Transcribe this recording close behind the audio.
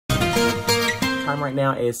Time right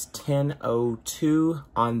now is 10:02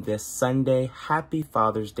 on this Sunday. Happy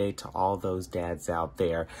Father's Day to all those dads out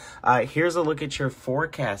there. Here's a look at your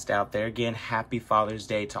forecast out there. Again, happy Father's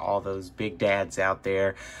Day to all those big dads out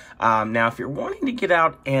there. Now, if you're wanting to get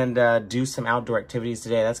out and do some outdoor activities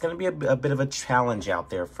today, that's going to be a bit of a challenge out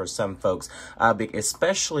there for some folks,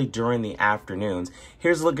 especially during the afternoons.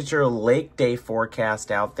 Here's a look at your lake day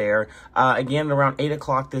forecast out there. Again, around 8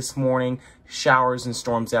 o'clock this morning, showers and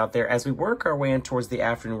storms out there. As we work our way in towards the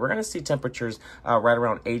afternoon, we're going to see temperatures right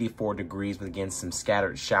around 84 degrees with, again, some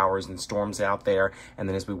scattered showers and storms out there. And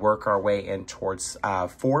then as we work our way in towards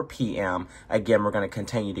 4 p.m., again, we're going to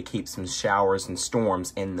continue to keep some showers and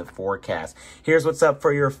storms in the forecast. Here's what's up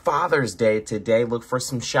for your Father's Day today. Look for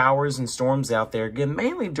some showers and storms out there, again,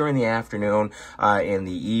 mainly during the afternoon. In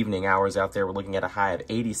the evening hours out there, we're looking at a high of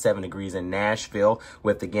 87 degrees in Nashville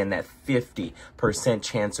with, again, that 50%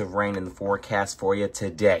 chance of rain in the forecast for you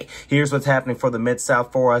today. Here's what's happening for the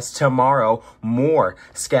Mid-South for us tomorrow. More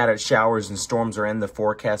scattered showers and storms are in the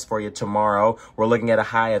forecast for you tomorrow. We're looking at a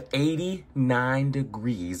high of 89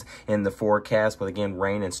 degrees in the forecast with, again,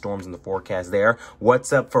 rain and storms in the forecast there.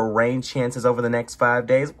 What's up for rain chances over the next 5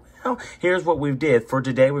 days? Well, here's what we did. For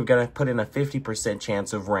today, we've got to put in a 50%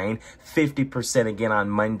 chance of rain, 50% again on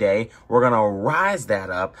Monday. We're going to rise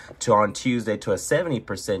that up to on Tuesday to a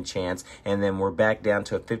 70% chance, and then we're back down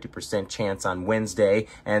to a 50% chance on Wednesday.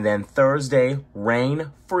 And then Thursday,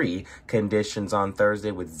 rain-free conditions on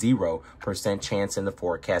Thursday with 0% chance in the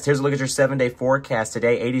forecast. Here's a look at your 7-day forecast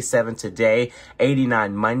today. 87 today,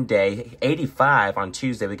 89 Monday, 85 on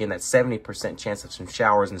Tuesday. We get that 70% chance of some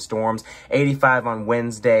showers and storms, 85 on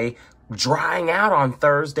Wednesday, drying out on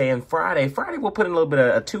Thursday and Friday. Friday, we'll put in a little bit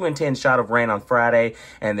of a 2 in 10 shot of rain on Friday,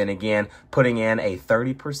 and then again, putting in a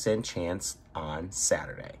 30% chance on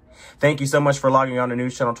Saturday. Thank you so much for logging on to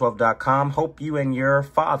NewsChannel12.com. Hope you and your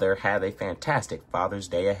father have a fantastic Father's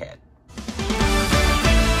Day ahead.